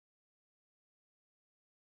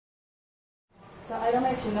So I don't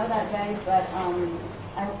know if you know that, guys, but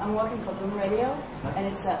I'm working for Goom Radio, and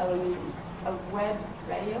it's a web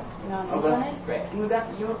radio, you know, on the internet. Great. And we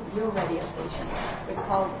got your radio station. It's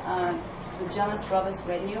called the Jonas Brothers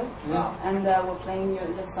Radio. Wow. And we're playing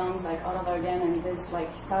your songs like all over again, and there's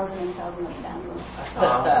like thousands and thousands of downloads. That's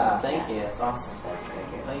awesome. Thank you. That's awesome. That's very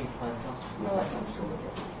good. Thank you for playing so much. You're welcome.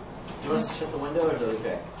 Do you want us to shut the window or is it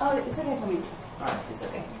okay? Oh, it's okay for me. Alright, it's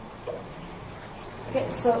okay. Okay,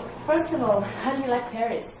 so first of all, how do you like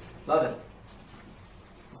Paris? Love it.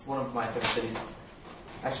 It's one of my favorite cities.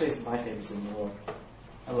 Actually, it's my favorite city in the world.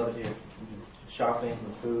 I love it here. Shopping,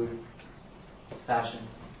 the food, fashion,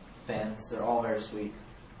 fans, they're all very sweet.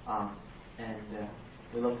 And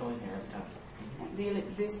we love coming here every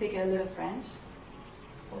time. Do you speak a little French?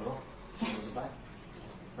 A little. Comment ça va?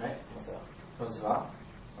 Right? What's up? Comment ça va?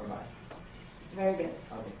 Or bye? Very good.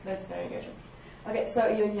 Okay. That's very good. Okay, so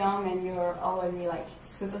you're young and you're already like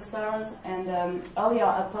superstars. And earlier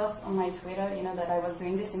I posted on my Twitter, you know, that I was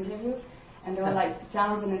doing this interview, and there were like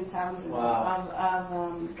thousands and thousands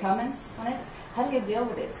of comments on it. How do you deal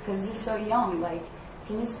with it? Because you're so young. Like,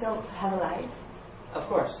 can you still have a life? Of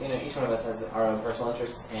course, you know, each one of us has our own personal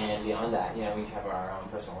interests, and beyond that, you know, we each have our own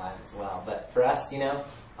personal lives as well. But for us, you know,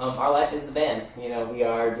 our life is the band. You know, we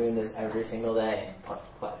are doing this every single day,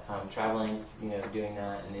 traveling, you know, doing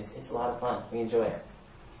that, and it's a lot of fun. We enjoy it.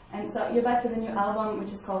 And so you're back to the new album,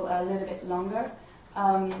 which is called A Little Bit Longer.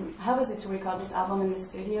 How was it to record this album in the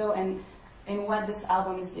studio, and in what this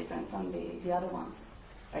album is different from the other ones?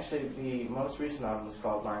 Actually, the most recent album was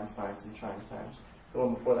called Lions, Vines, and Trying Times. The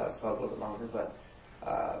one before that was called a little bit longer, but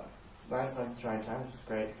Lions, Vines, and Trying Times was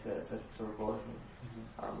great to record.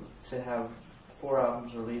 To have 4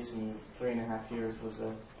 albums released in 3.5 years was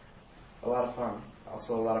a lot of fun.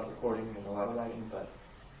 Also a lot of recording and a lot of writing, but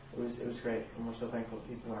it was great, and we're so thankful that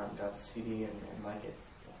people went out and got the CD and like it.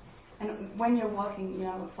 And when you're working, you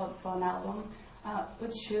know, for an album,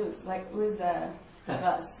 which shoes? Like, who's the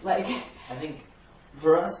boss? Like, I think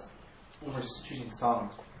for us, when we're choosing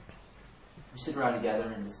songs, we sit around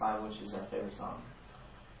together and decide which is our favorite song.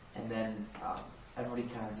 And then everybody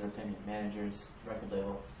kind of has their opinion, managers, record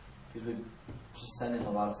label, because we just send in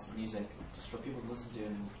a lot of music just for people to listen to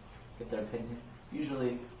and get their opinion.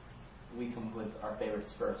 Usually we come up with our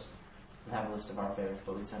favorites first and have a list of our favorites,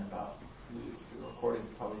 but we recorded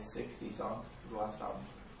probably 60 songs for the last album.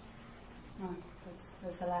 Oh,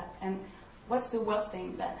 that's a lot. And what's the worst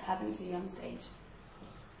thing that happened to you on stage?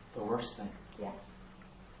 The worst thing? Yeah.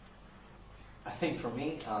 I think for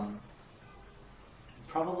me,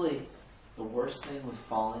 probably the worst thing was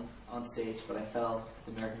falling on stage, but I fell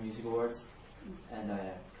at the American Music Awards, and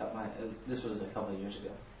I cut my, this was a couple of years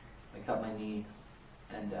ago, I cut my knee,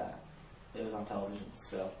 and it was on television,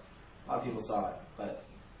 so a lot of people saw it, but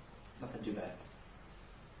nothing too bad.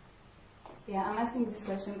 Yeah, I'm asking this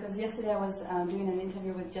question because yesterday I was doing an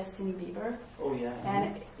interview with Justin Bieber. Oh, yeah.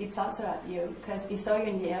 And he talks about you because he saw you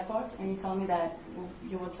in the airport and he told me that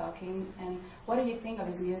you were talking. And what do you think of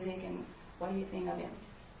his music and what do you think of him?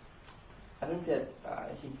 I think that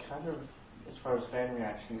he kind of, as far as fan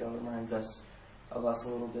reaction goes, reminds us of us a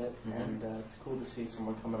little bit. And it's cool to see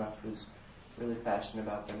someone coming up who's really passionate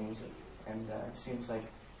about their music. And it seems like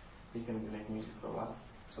he's going to be making music for a while.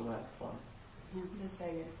 So we'll have fun. Yeah, that's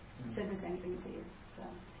very good. Said the same thing to you. So,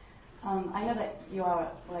 I know that you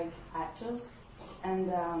are like actors, and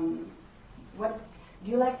what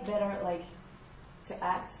do you like better, like to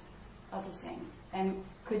act or to sing? And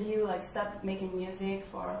could you like stop making music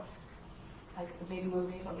for like a big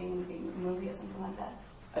movie, for being in a big movie or something like that?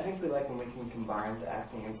 I think we like when we can combine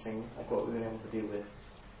acting and singing, like what we've been able to do with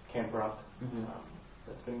Camp Rock.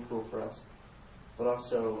 That's been cool for us. But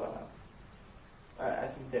also, I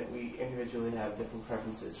think that we individually have different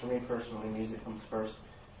preferences. For me personally, music comes first.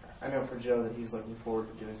 I know for Joe that he's looking forward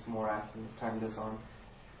to doing some more acting as time goes on.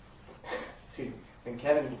 Excuse me. And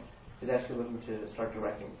Kevin is actually looking to start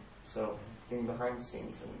directing, so getting behind the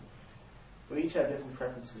scenes. And we each have different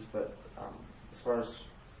preferences, but as far as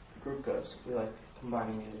the group goes, we like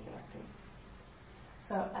combining music and acting.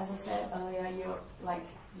 So, as I said earlier, you're like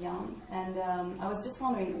young, and I was just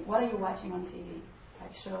wondering, what are you watching on TV,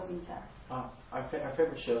 like shows and stuff? Our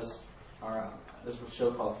favorite shows are, there's a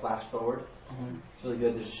show called Flash Forward. It's really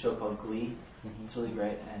good. There's a show called Glee. It's really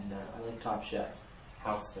great. And I like Top Chef.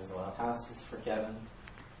 House as well. House is for Kevin.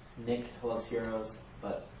 Nick loves Heroes,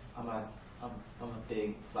 but I'm a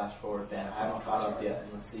big Flash Forward fan. I haven't caught up yet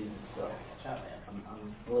in the season, so Catch up, man.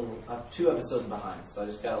 I'm 2 episodes behind, so I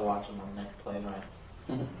just gotta watch them on the next plane ride.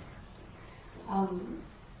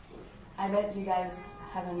 I bet you guys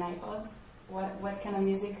have an iPod. What kind of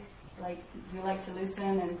music like do you like to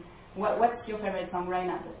listen, and what's your favorite song right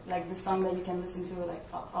now? Like the song that you can listen to like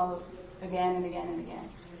all again and again and again.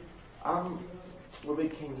 We're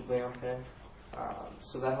big Kings of Leon fans,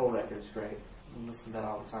 so that whole record's great. We listen to that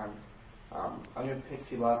all the time. A new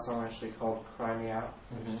Pixie Lott song actually called "Cry Me Out,"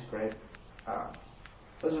 which is great.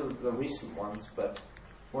 Those are the recent ones, but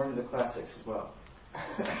we're into the classics as well.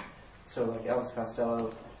 So like Elvis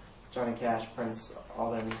Costello, Johnny Cash, Prince,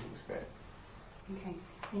 all their music is great. Okay.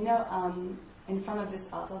 You know, in front of this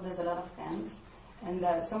auto, there's a lot of fans, and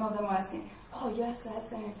some of them were asking, "Oh, you have to ask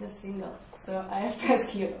them if they're single." So I have to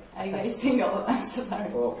ask you, are you guys single? I'm so sorry.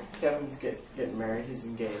 Well, Kevin's getting married. He's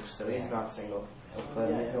engaged, so he's not single. But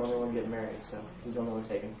he's the only one getting married, so he's the only one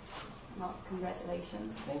taken. Well,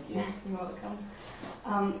 congratulations. Thank you. You're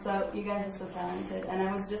welcome. So you guys are so talented, and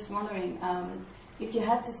I was just wondering, if you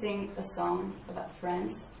had to sing a song about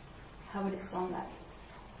friends, how would it sound like?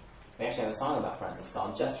 We actually have a song about friends. It's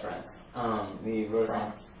called Just Friends. We wrote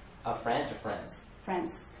Friends. Friends or Friends?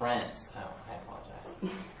 Friends. Friends. Oh, I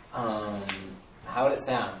apologize. How would it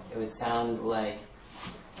sound? It would sound like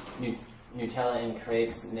Nutella and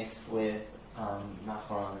crepes mixed with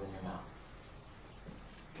macarons in your mouth.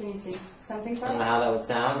 Can you sing something for I don't know us? how that would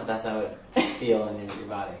sound, but that's how it would feel in your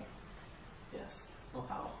body. Yes. Oh,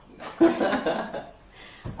 how?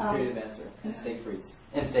 Um, Creative answer. And steak frites.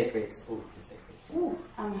 And steak frites. Ooh, steak frites. Ooh,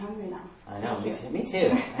 I'm hungry now. I know, me too. Me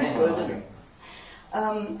too. I am hungry.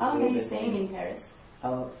 How long are you staying in Paris?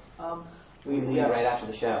 We leave right after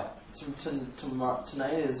the show.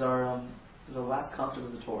 Tonight is our the last concert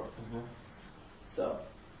of the tour. Mm-hmm. So,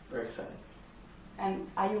 very exciting. And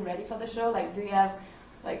are you ready for the show? Like, do you have,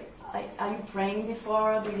 like, are you praying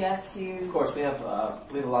before? Do you have to? Of course, we have a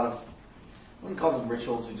lot of, we can call them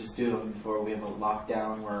rituals. We just do them before we have a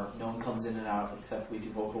lockdown where no one comes in and out except we do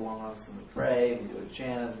vocal warm-ups and we pray. We do a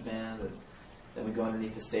chant as a band, and then we go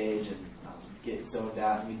underneath the stage and get zoned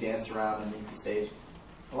out and we dance around underneath the stage.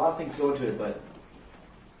 A lot of things go into it, but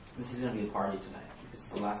this is going to be a party tonight because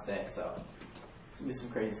it's the last day. So there's going to be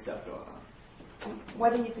some crazy stuff going on.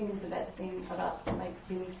 What do you think is the best thing about like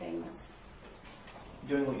being famous?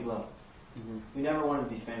 Doing what you love. Mm-hmm. We never wanted to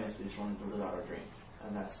be famous. We just wanted to live out our dream,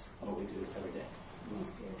 and that's what we do every day.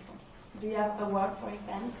 That's beautiful. Do you have a word for your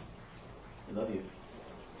fans? We love you.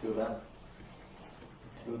 Do about it.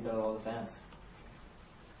 Do about all the fans.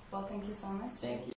 Well, thank you so much. Thank you.